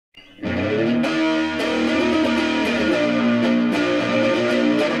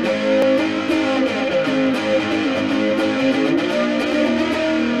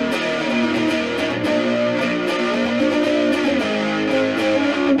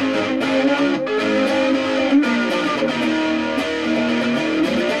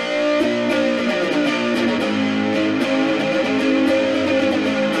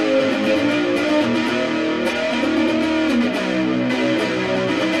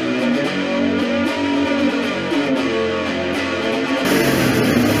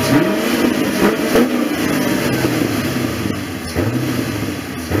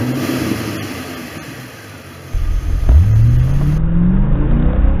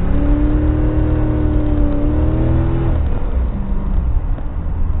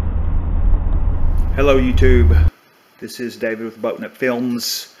Hello YouTube, this is David with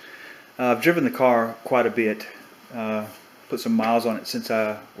boatnutfilms. I've driven the car quite a bit, put some miles on it since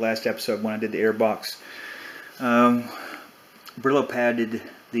last episode when I did the airbox. Brillo padded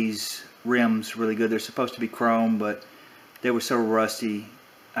these rims really good. They're supposed to be chrome, but they were so rusty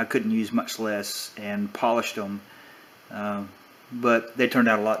I couldn't use much less, and polished them, but they turned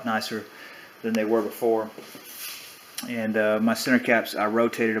out a lot nicer than they were before. And my center caps, I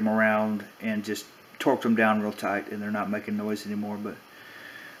rotated them around and just torqued them down real tight, and they're not making noise anymore. But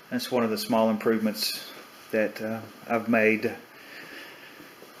that's one of the small improvements that I've made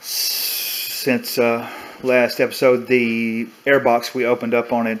since last episode. The airbox we opened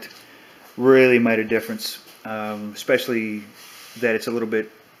up on it really made a difference, especially that it's a little bit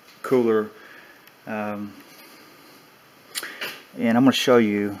cooler. And I'm going to show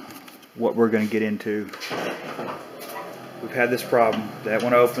you what we're going to get into. We've had this problem. That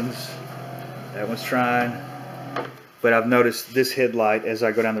one opens, that one's trying, but I've noticed this headlight as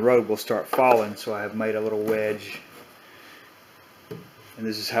I go down the road will start falling, so I have made a little wedge, and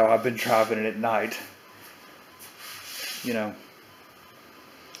this is how I've been driving it at night. You know,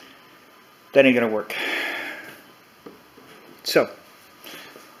 that ain't gonna work. So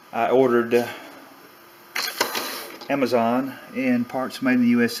I ordered Amazon and parts made in the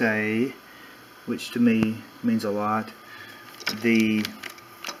USA, which to me means a lot. The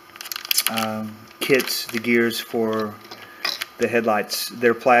kits, the gears for the headlights,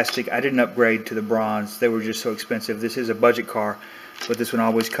 they're plastic. I didn't upgrade to the bronze. They were just so expensive. This is a budget car, but this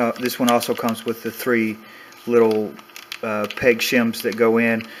one also comes with the 3 little peg shims that go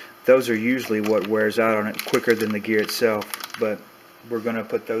in. Those are usually what wears out on it quicker than the gear itself, but we're going to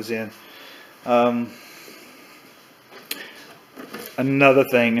put those in. Another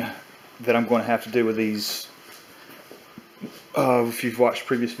thing that I'm going to have to do with these, if you've watched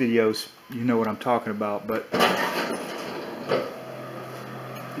previous videos, you know what I'm talking about, but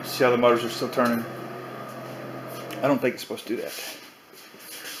you see how the motors are still turning? I don't think it's supposed to do that.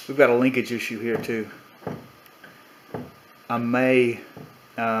 We've got a linkage issue here too. I may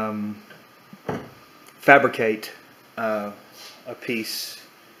fabricate a piece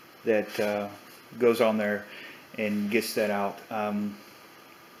that goes on there and gets that out.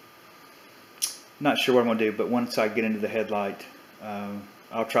 Not sure what I'm going to do, but once I get into the headlight,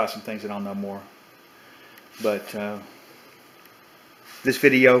 I'll try some things and I'll know more. But this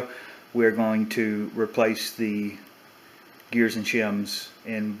video, we're going to replace the gears and shims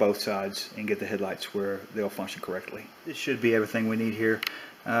in both sides and get the headlights where they'll function correctly. This should be everything we need here.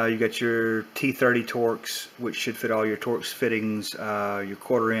 You got your T30 Torx, which should fit all your Torx fittings, your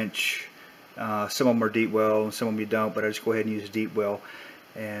 1/4 inch. Some of them are deep well, some of them you don't, but I just go ahead and use deep well.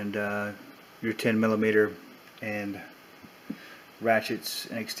 And your 10mm and ratchets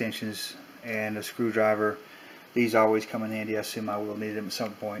and extensions and a screwdriver. These always come in handy. I assume I will need them at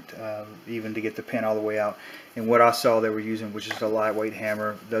some point, even to get the pin all the way out. And what I saw they were using was just a lightweight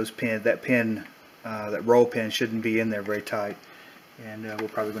hammer. That roll pin shouldn't be in there very tight, and we're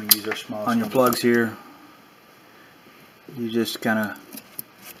probably going to use our smallest. On your plugs here, you just kind of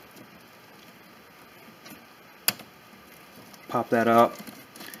pop that up,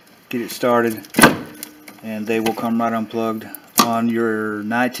 get it started, and they will come right unplugged. On your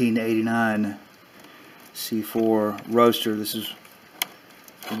 1989 C4 Roadster, this is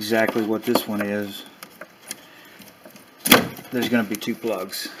exactly what this one is. There's going to be 2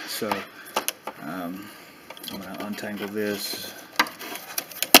 plugs, so I'm going to untangle this.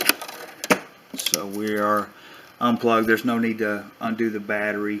 So we are unplugged. There's no need to undo the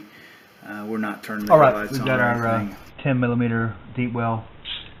battery. We're not turning the headlights on. We've got our 10mm deep well.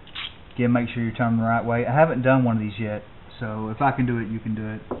 Again, make sure you're turning the right way. I haven't done one of these yet, so if I can do it, you can do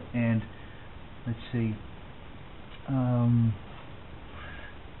it. And let's see, the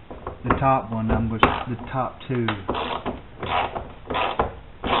top one, the top 2.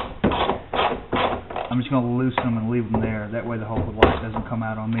 I'm just going to loosen them and leave them there. That way the whole light doesn't come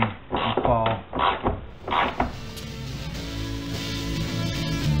out on me and fall.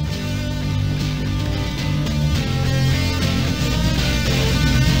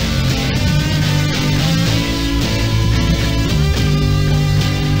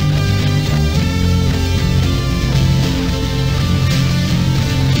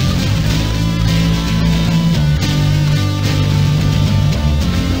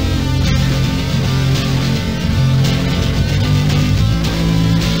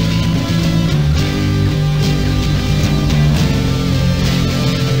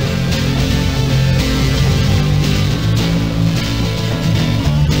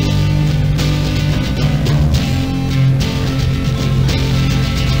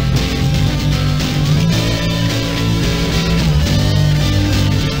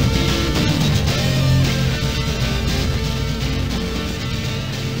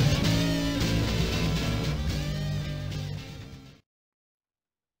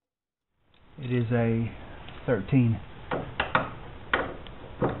 It is a 13.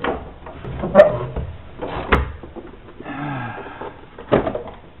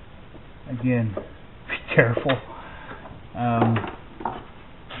 Again, be careful.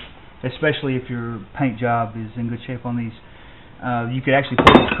 Especially if your paint job is in good shape on these. You could actually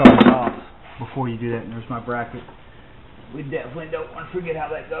pull these cars off before you do that. And there's my bracket. We definitely don't want to forget how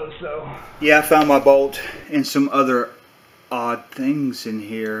that goes. So yeah, I found my bolt and some other odd things in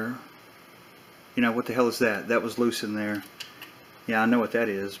here. You know, what the hell is that? That was loose in there. Yeah, I know what that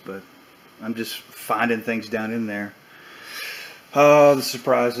is, but I'm just finding things down in there. Oh, the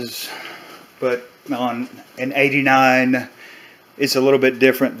surprises. But on an 89, it's a little bit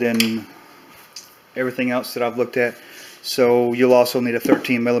different than everything else that I've looked at. So you'll also need a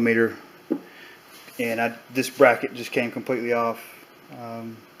 13 millimeter. And this bracket just came completely off.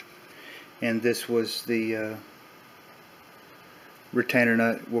 And this was the retainer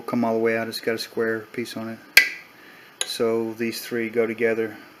nut. Will come all the way out. It's got a square piece on it. So these three go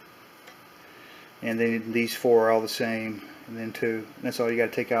together. And then these four are all the same. And then two. That's all you got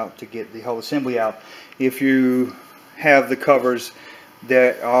to take out to get the whole assembly out. If you have the covers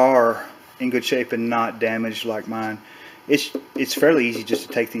that are in good shape and not damaged like mine, it's fairly easy just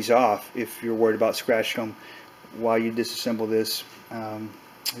to take these off if you're worried about scratching them while you disassemble this.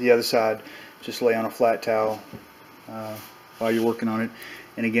 The other side, just lay on a flat towel while you're working on it.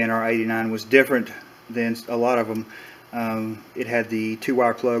 And again, our 89 was different than a lot of them. It had the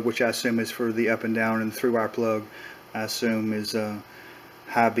 2-wire plug, which I assume is for the up and down, and the 3-wire plug I assume is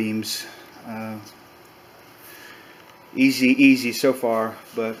high beams. Easy so far,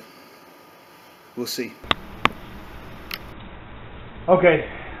 but we'll see. Okay,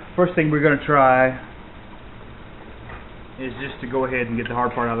 first thing we're going to try is just to go ahead and get the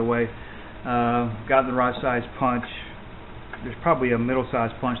hard part out of the way. Got the right size punch. There's probably a middle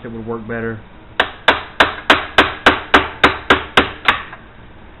size punch that would work better.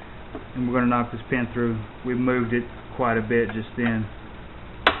 And we're going to knock this pin through. We moved it quite a bit just then.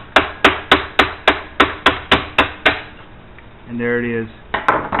 And there it is.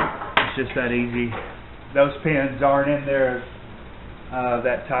 It's just that easy. Those pins aren't in there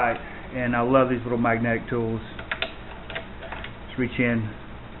that tight. And I love these little magnetic tools. Just reach in,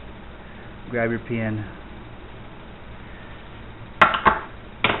 grab your pin.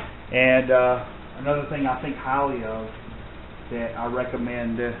 And another thing I think highly of that I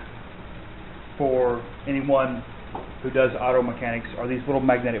recommend for anyone who does auto mechanics are these little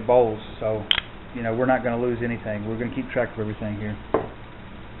magnetic bowls. So, you know, we're not going to lose anything. We're going to keep track of everything here.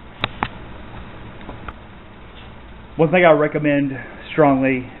 One thing I recommend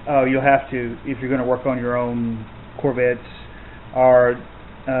strongly, you'll have to, if you're going to work on your own Corvettes, are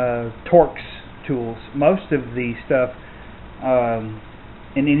Torx tools. Most of the stuff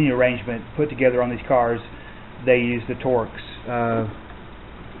in any arrangement put together on these cars, they use the Torx.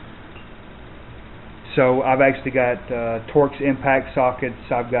 So I've actually got Torx impact sockets.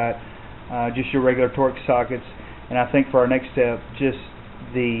 I've got just your regular Torx sockets, and I think for our next step, just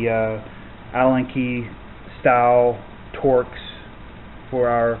the Allen key style Torx for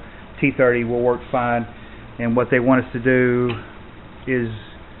our T30 will work fine. And what they want us to do is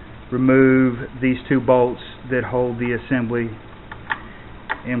remove these two bolts that hold the assembly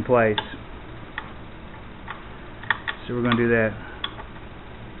in place. So we're going to do that.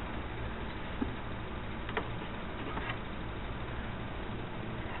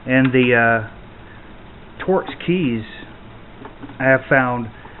 And the Torx keys I have found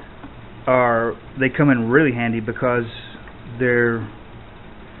they come in really handy because they're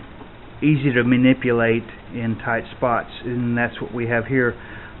easy to manipulate in tight spots, and that's what we have here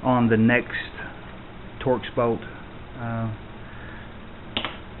on the next Torx bolt. I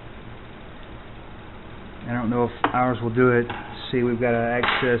don't know if ours will do it. See, we've got an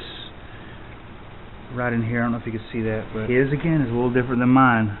access right in here. I don't know if you can see that, but his again is a little different than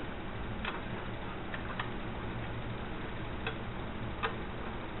mine.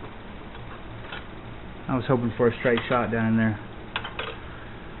 I was hoping for a straight shot down in there.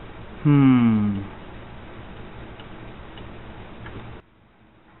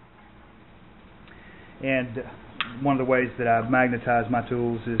 And one of the ways that I've magnetized my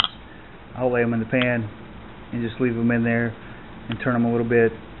tools is I'll lay them in the pan and just leave them in there and turn them a little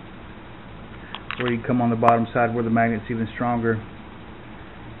bit, or you can come on the bottom side where the magnet's even stronger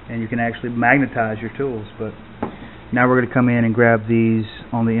and you can actually magnetize your tools. But now we're going to come in and grab these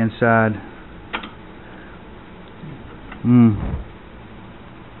on the inside.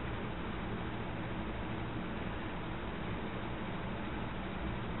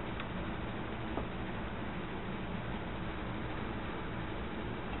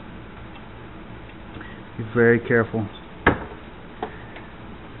 Be very careful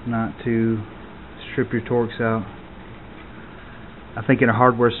not to strip your Torx out. I think in a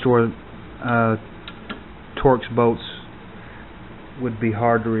hardware store, Torx bolts would be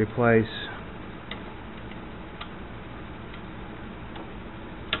hard to replace.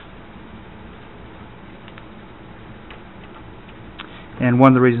 And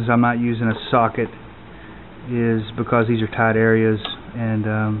one of the reasons I'm not using a socket is because these are tight areas,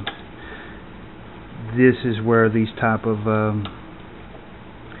 and this is where these type of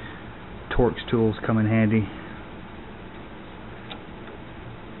Torx tools come in handy.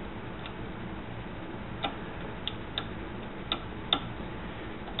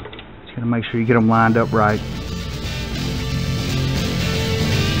 Just gotta make sure you get them lined up right.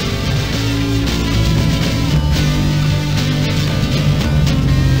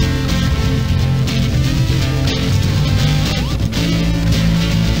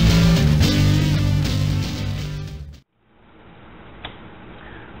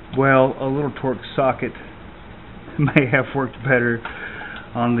 Well, a little Torx socket may have worked better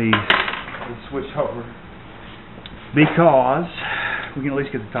on the switch over, because we can at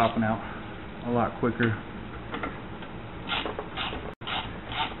least get the topping out a lot quicker.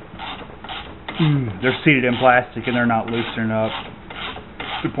 They're seated in plastic and they're not loosening up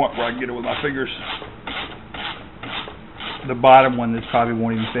to the point where I can get it with my fingers. The bottom one, this probably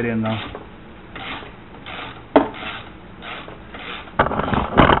won't even fit in though.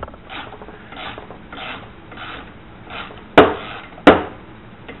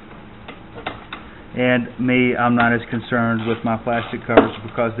 And me, I'm not as concerned with my plastic covers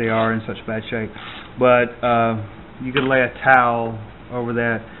because they are in such bad shape. But you could lay a towel over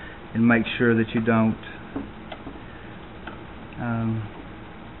that and make sure that you don't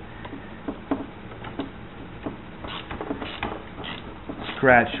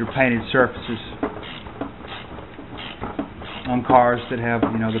scratch your painted surfaces on cars that have,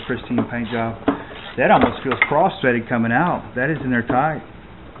 you know, the pristine paint job. That almost feels cross-threaded coming out. That is in there tight.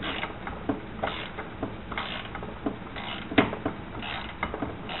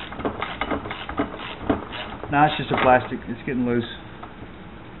 No, it's just a plastic. It's getting loose.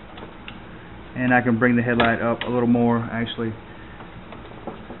 And I can bring the headlight up a little more, actually.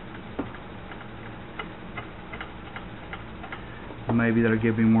 Maybe that'll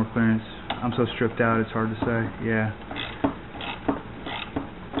give me more clearance. I'm so stripped out, it's hard to say. Yeah.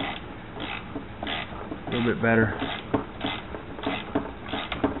 A little bit better.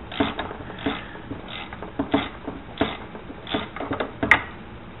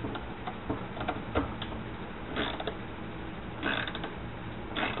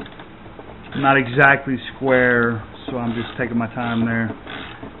 Not exactly square, so I'm just taking my time there,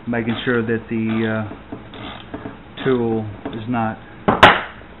 making sure that the tool is not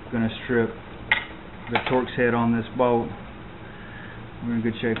going to strip the Torx head on this bolt. We're in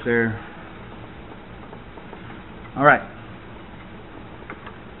good shape there. Alright,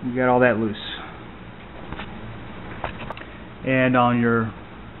 we got all that loose. And on your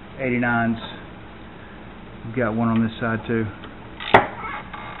 89s, we've got one on this side too.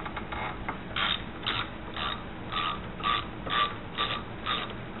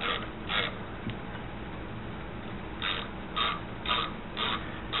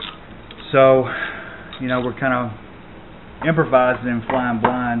 So, you know, we're kind of improvising and flying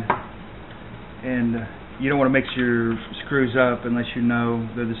blind, and you don't want to mix your screws up unless you know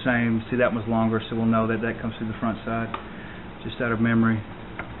they're the same. See, that one's longer, so we'll know that that comes through the front side, just out of memory.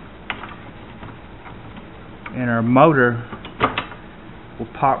 And our motor will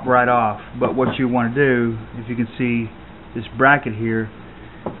pop right off, but what you want to do, if you can see this bracket here,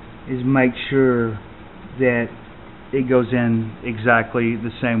 is make sure that it goes in exactly the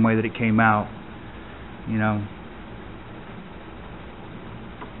same way that it came out, you know.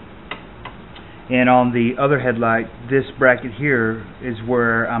 And on the other headlight, this bracket here is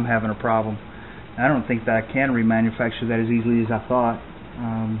where I'm having a problem. I don't think that I can remanufacture that as easily as I thought.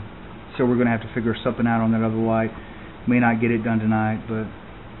 So we're going to have to figure something out on that other light. May not get it done tonight, but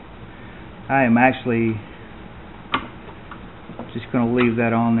I am actually just going to leave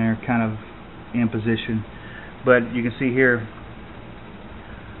that on there kind of in position. But you can see here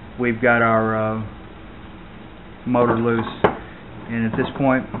we've got our motor loose, and at this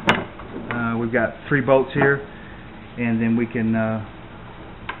point we've got 3 bolts here, and then we can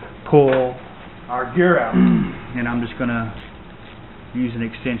pull our gear out. And I'm just going to use an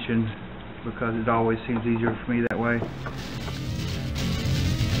extension because it always seems easier for me that way.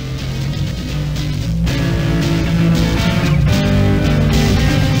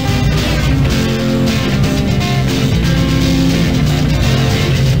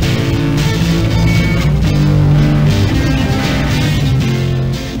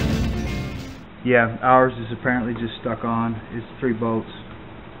 Yeah, ours is apparently just stuck on. It's 3 bolts.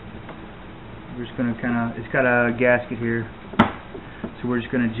 We're just going to it's got a gasket here, so we're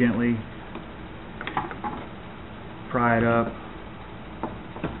just going to gently pry it up.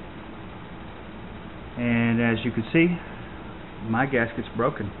 And as you can see, my gasket's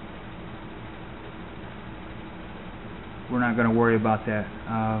broken. We're not going to worry about that.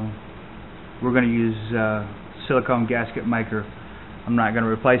 We're going to use silicone gasket maker. I'm not going to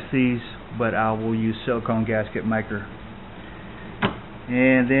replace these, but I will use silicone gasket maker.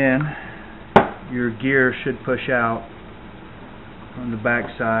 And then your gear should push out from the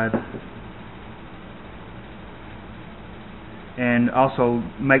back side. And also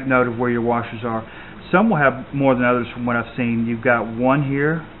make note of where your washers are. Some will have more than others from what I've seen. You've got one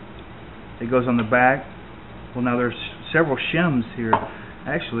here that goes on the back. Well, now there's several shims here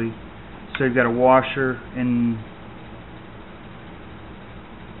actually. So you've got a washer, and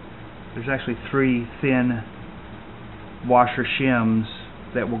there's actually 3 thin washer shims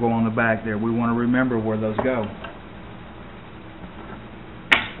that will go on the back there. We want to remember where those go.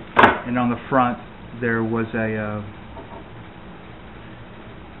 And on the front there was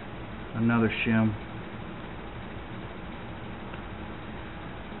another shim.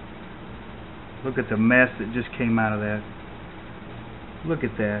 Look at the mess that just came out of that. Look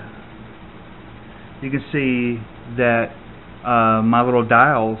at that. You can see that my little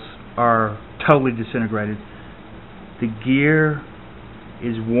dials are totally disintegrated. The gear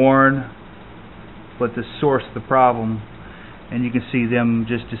is worn, but the source of the problem, and you can see them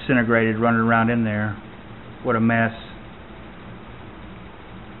just disintegrated running around in there. What a mess.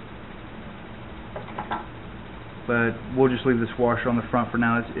 But we'll just leave this washer on the front for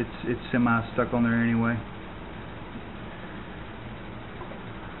now. It's semi stuck on there anyway.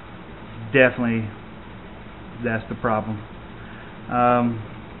 Definitely, that's the problem.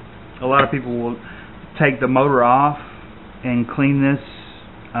 A lot of people will take the motor off and clean this.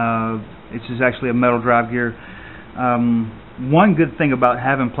 This is actually a metal drive gear. One good thing about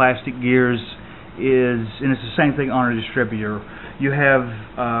having plastic gears is, and it's the same thing on a distributor, you have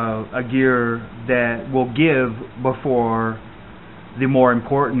a gear that will give before the more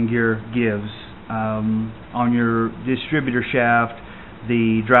important gear gives. On your distributor shaft,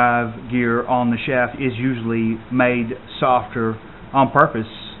 the drive gear on the shaft is usually made softer on purpose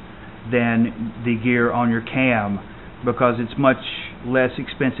than the gear on your cam, because it's much less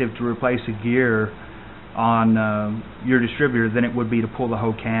expensive to replace a gear on your distributor than it would be to pull the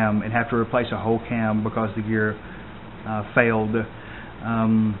whole cam and have to replace a whole cam because the gear failed.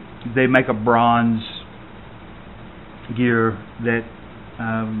 They make a bronze gear that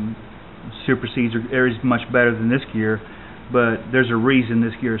supersedes or is much better than this gear, but there's a reason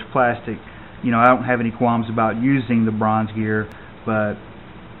this gear is plastic. You know, I don't have any qualms about using the bronze gear, but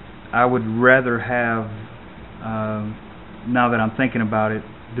I would rather have, now that I'm thinking about it,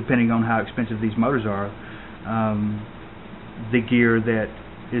 depending on how expensive these motors are, the gear that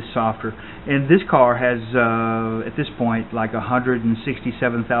is softer. And this car has, at this point, like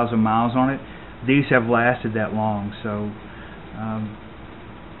 167,000 miles on it. These have lasted that long, so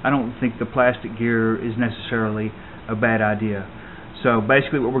I don't think the plastic gear is necessarily a bad idea. So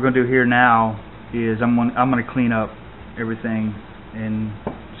basically what we're going to do here now is I'm going to clean up everything and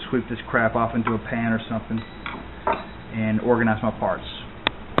sweep this crap off into a pan or something and organize my parts.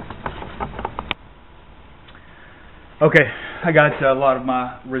 Okay, I got a lot of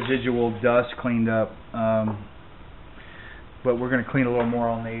my residual dust cleaned up, but we're going to clean a little more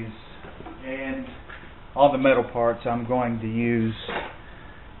on these. And all the metal parts I'm going to use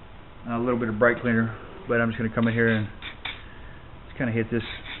a little bit of brake cleaner, but I'm just going to come in here and just kind of hit this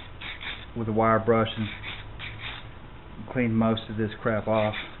with a wire brush and clean most of this crap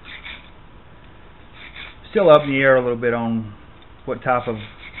off. Still up in the air a little bit on what type of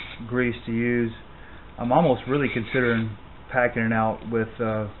grease to use. I'm almost really considering packing it out with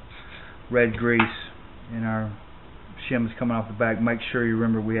red grease, and our shims coming off the back. Make sure you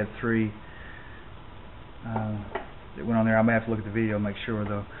remember we had 3 that went on there. I may have to look at the video and make sure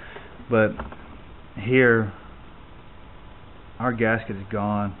though. But here, our gasket is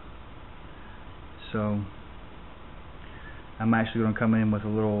gone, so I'm actually going to come in with a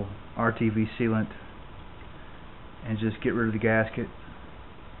little RTV sealant and just get rid of the gasket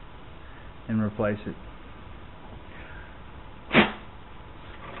and replace it.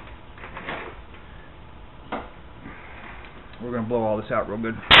 We're going to blow all this out real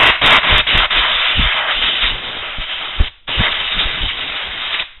good.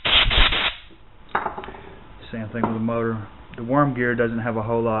 Same thing with the motor. The worm gear doesn't have a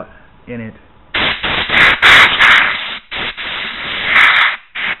whole lot in it.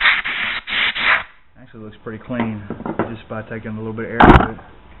 looks pretty clean just by taking a little bit of air out of it.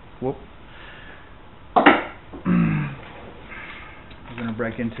 Whoop. We're going to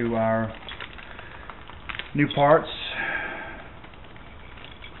break into our new parts.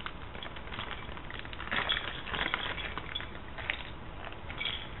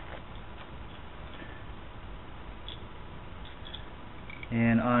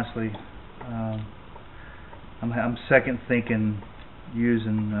 And honestly, I'm second thinking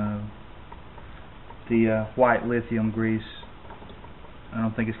using the white lithium grease. I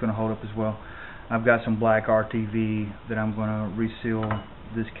don't think it's going to hold up as well. I've got some black RTV that I'm going to reseal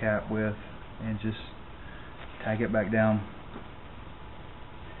this cap with and just tag it back down.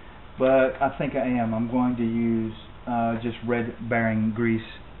 But I think I'm going to use just red bearing grease.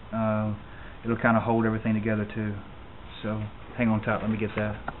 It'll kind of hold everything together too. So hang on tight, let me get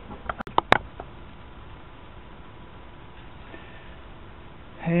that.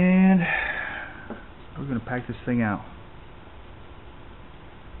 And we're going to pack this thing out.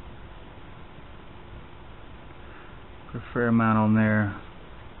 Put a fair amount on there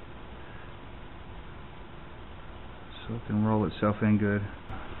so it can roll itself in good.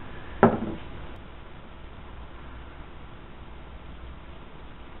 On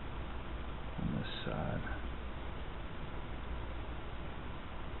this side.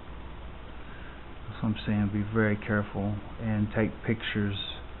 That's what I'm saying, be very careful and take pictures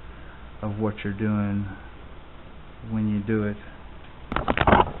of what you're doing when you do it.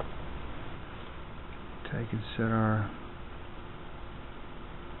 Take and set our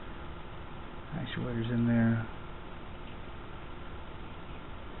actuators in there.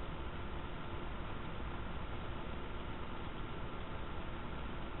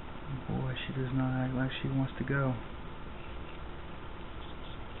 Boy, she does not act like she wants to go.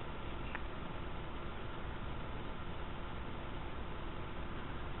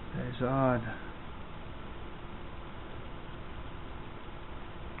 That is odd.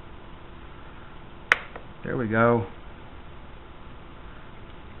 There we go.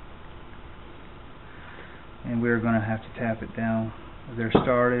 And we're going to have to tap it down. They're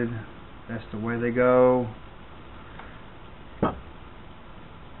started. That's the way they go. That's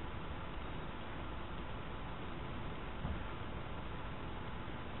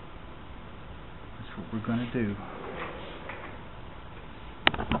what we're going to do.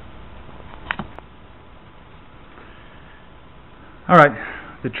 Alright,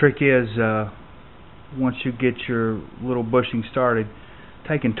 the trick is once you get your little bushing started,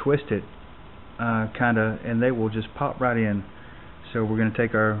 take and twist it kinda, and they will just pop right in. So we're going to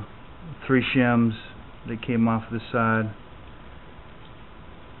take our 3 shims that came off this side,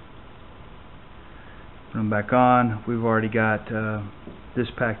 put them back on. We've already got this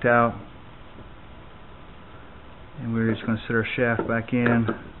packed out, and we're just going to set our shaft back in.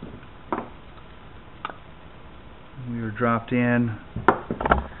 We are dropped in.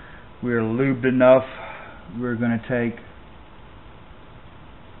 We are lubed enough. We're going to take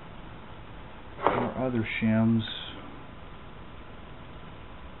our other shims,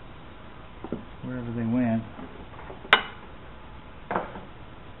 wherever they went.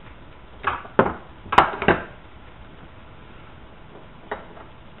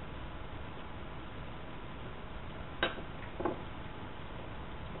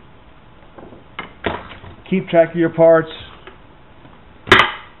 Keep track of your parts.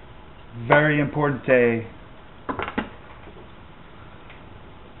 Very important day.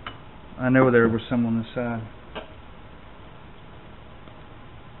 I know there was some on the side.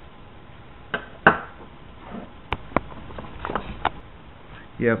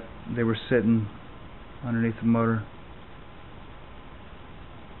 Yep, they were sitting underneath the motor.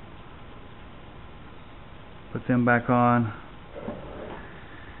 Put them back on.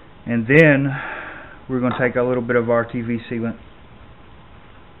 And then we're going to take a little bit of RTV sealant.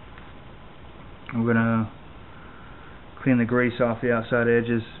 We're going to clean the grease off the outside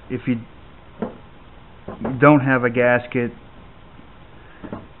edges. If you don't have a gasket,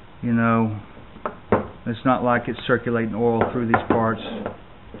 you know, it's not like it's circulating oil through these parts.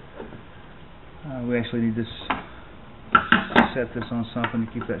 We actually need to set this on something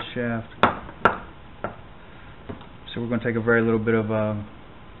to keep that shaft. So we're going to take a very little bit of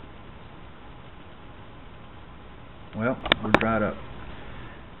well, we're dried up.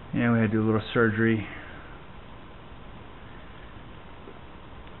 And we had to do a little surgery.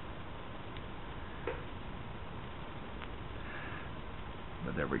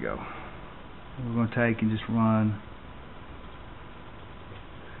 But there we go. We're going to take and just run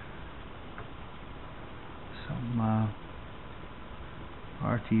some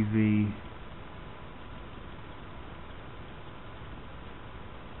RTV.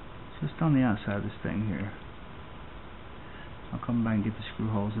 Just on the outside of this thing here. I'll come back and get the screw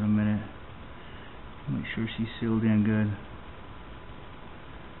holes in a minute. Make sure she's sealed in good.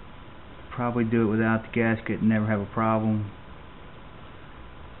 Probably do it without the gasket and never have a problem.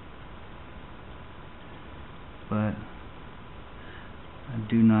 But I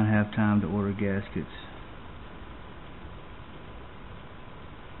do not have time to order gaskets.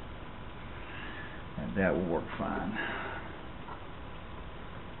 And that will work fine.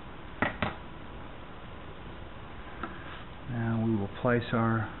 Now we will place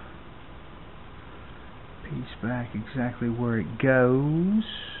our piece back exactly where it goes.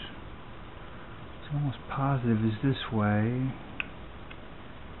 It's almost positive is this way.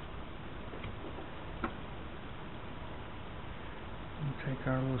 We'll take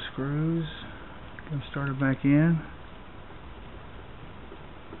our little screws, get them started back in.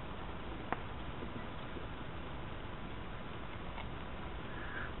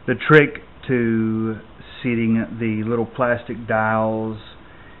 The trick to seating the little plastic dials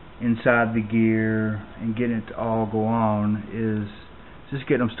inside the gear and getting it to all go on is just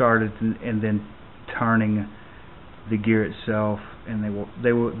getting them started and then turning the gear itself, and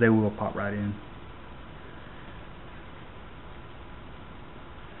they will pop right in.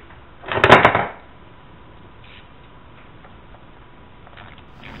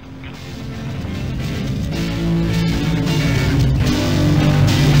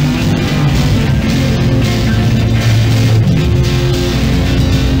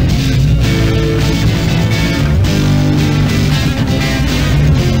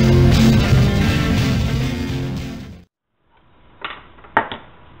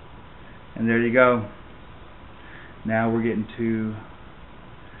 And there you go. Now we're getting to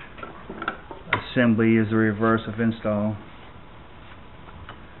assembly is the reverse of install.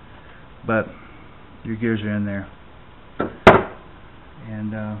 But your gears are in there.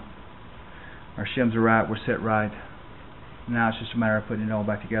 And our shims are right, we're set right. Now it's just a matter of putting it all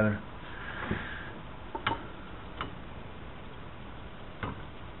back together.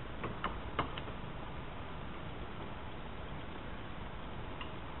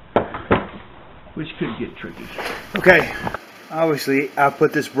 Which could get tricky. Okay, obviously I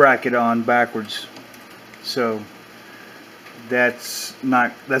put this bracket on backwards, so that's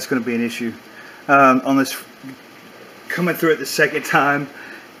going to be an issue on this coming through it the second time.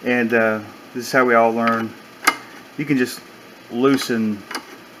 And this is how we all learn. You can just loosen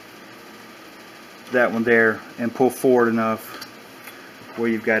that one there and pull forward enough where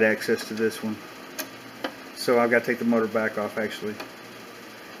you've got access to this one. So I've got to take the motor back off actually.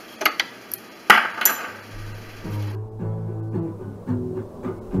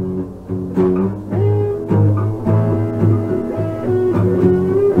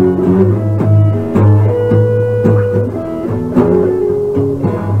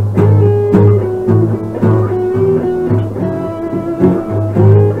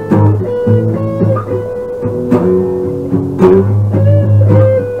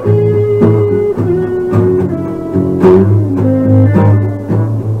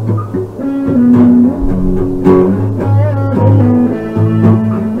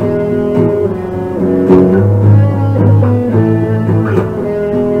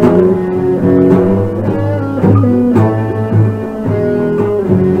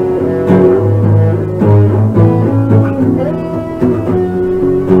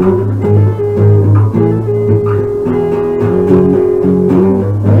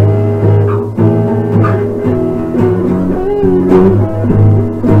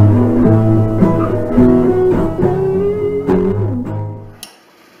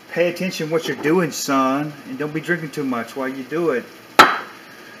 Pay attention what you're doing, son, and don't be drinking too much while you do it. Oh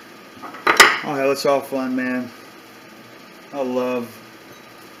hell, it's all fun, man. I love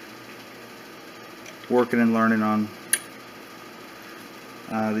working and learning on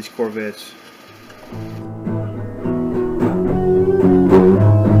these Corvettes.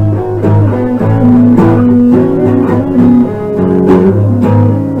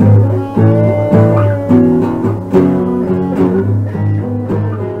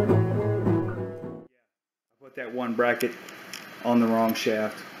 That one bracket on the wrong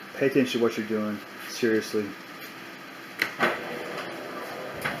shaft. Pay attention to what you're doing. Seriously.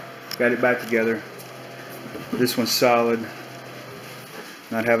 Got it back together. This one's solid.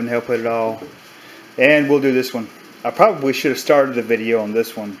 Not having help with it at all. And we'll do this one. I probably should have started the video on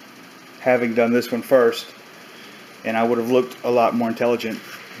this one, having done this one first, and I would have looked a lot more intelligent.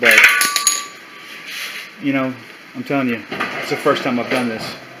 But you know, I'm telling you, it's the first time I've done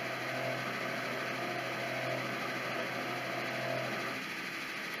this.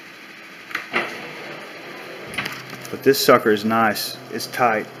 But this sucker is nice. It's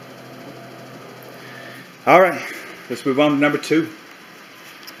tight. Alright, let's move on to number 2.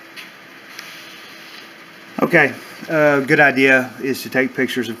 Okay, good idea is to take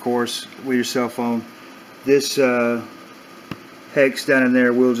pictures, of course, with your cell phone. This hex down in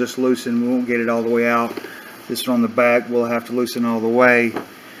there we'll just loosen. We won't get it all the way out. This one on the back we'll have to loosen all the way,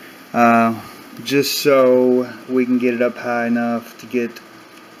 just so we can get it up high enough to get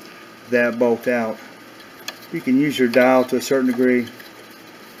that bolt out. You can use your dial to a certain degree.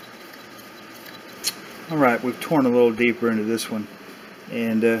 Alright, we've torn a little deeper into this one,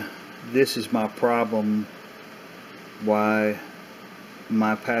 and this is my problem, why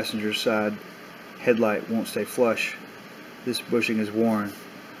my passenger side headlight won't stay flush. This bushing is worn.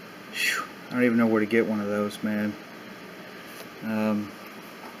 Whew, I don't even know where to get one of those, man.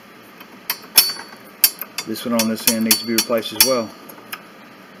 This one on this end needs to be replaced as well.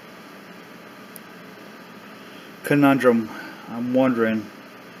 Conundrum. I'm wondering,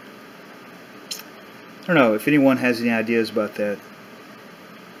 I don't know if anyone has any ideas about that.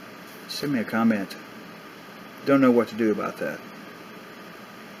 Send me a comment. Don't know what to do about that.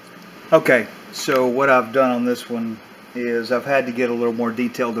 Okay, so what I've done on this one is I've had to get a little more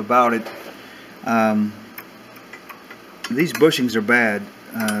detailed about it. These bushings are bad.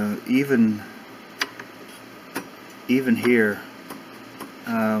 Even here.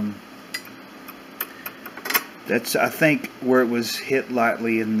 That's, I think, where it was hit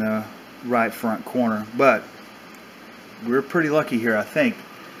lightly in the right front corner, but we're pretty lucky here. I think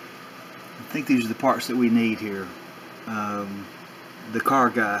these are the parts that we need here. The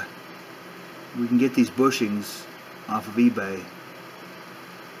car guy, we can get these bushings off of eBay,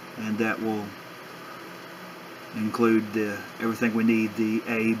 and that will include everything we need, the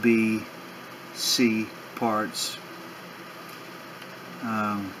A, B, C parts,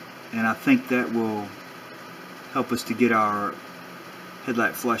 and I think that will help us to get our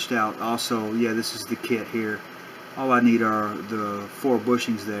headlight flushed out. Also, yeah, this is the kit here. All I need are the 4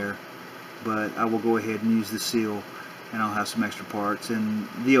 bushings there, but I will go ahead and use the seal, and I'll have some extra parts, and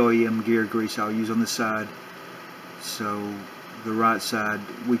the OEM gear grease I'll use on the side. So the right side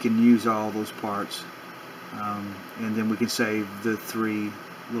we can use all those parts, and then we can save the 3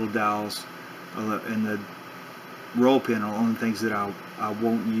 little dowels and the roll pin are the only things that I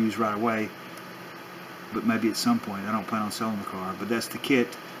won't use right away, but maybe at some point. I don't plan on selling the car, but that's the kit.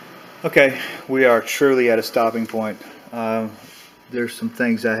 Okay, we are truly at a stopping point. There's some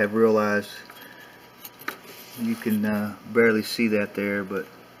things I have realized. You can barely see that there, but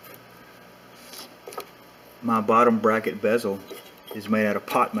my bottom bracket bezel is made out of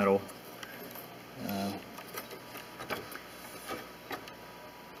pot metal.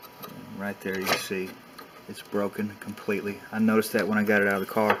 Right there you can see it's broken completely. I noticed that when I got it out of the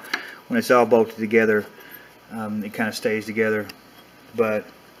car. When it's all bolted together, it kind of stays together, but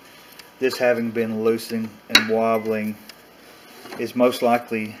this having been loosened and wobbling is most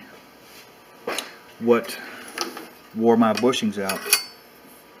likely what wore my bushings out.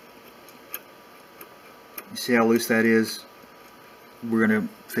 You see how loose that is? We're going to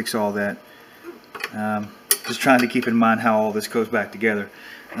fix all that. Just trying to keep in mind how all this goes back together.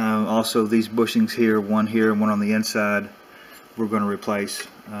 Also, these bushings here and one on the inside, we're going to replace.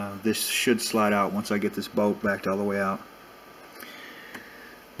 This should slide out once I get this bolt backed all the way out.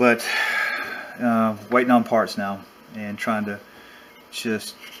 But waiting on parts now and trying to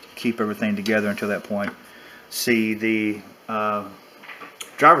just keep everything together until that point. See, the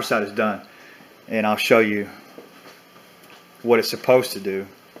driver's side is done, and I'll show you what it's supposed to do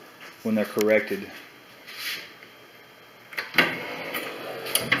when they're corrected.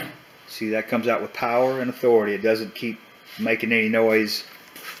 See, that comes out with power and authority. It doesn't keep making any noise.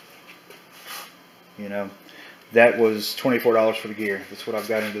 You know, that was $24 for the gear. That's what I've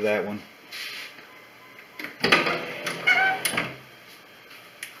got into that one.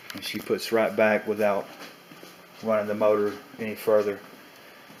 And she puts right back without running the motor any further.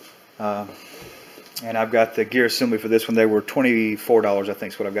 And I've got the gear assembly for this one. They were $24, I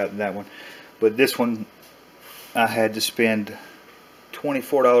think is what I've got in that one. But this one, I had to spend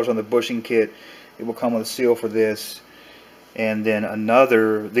 $24 on the bushing kit. It will come with a seal for this, and then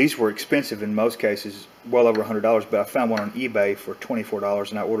another. These were expensive in most cases, well over $100, but I found one on eBay for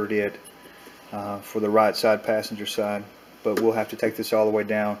 $24, and I ordered it for the right side, passenger side. But we'll have to take this all the way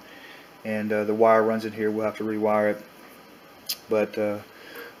down, and the wire runs in here. We'll have to rewire it, but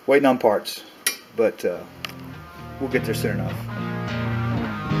waiting on parts. But we'll get there soon enough.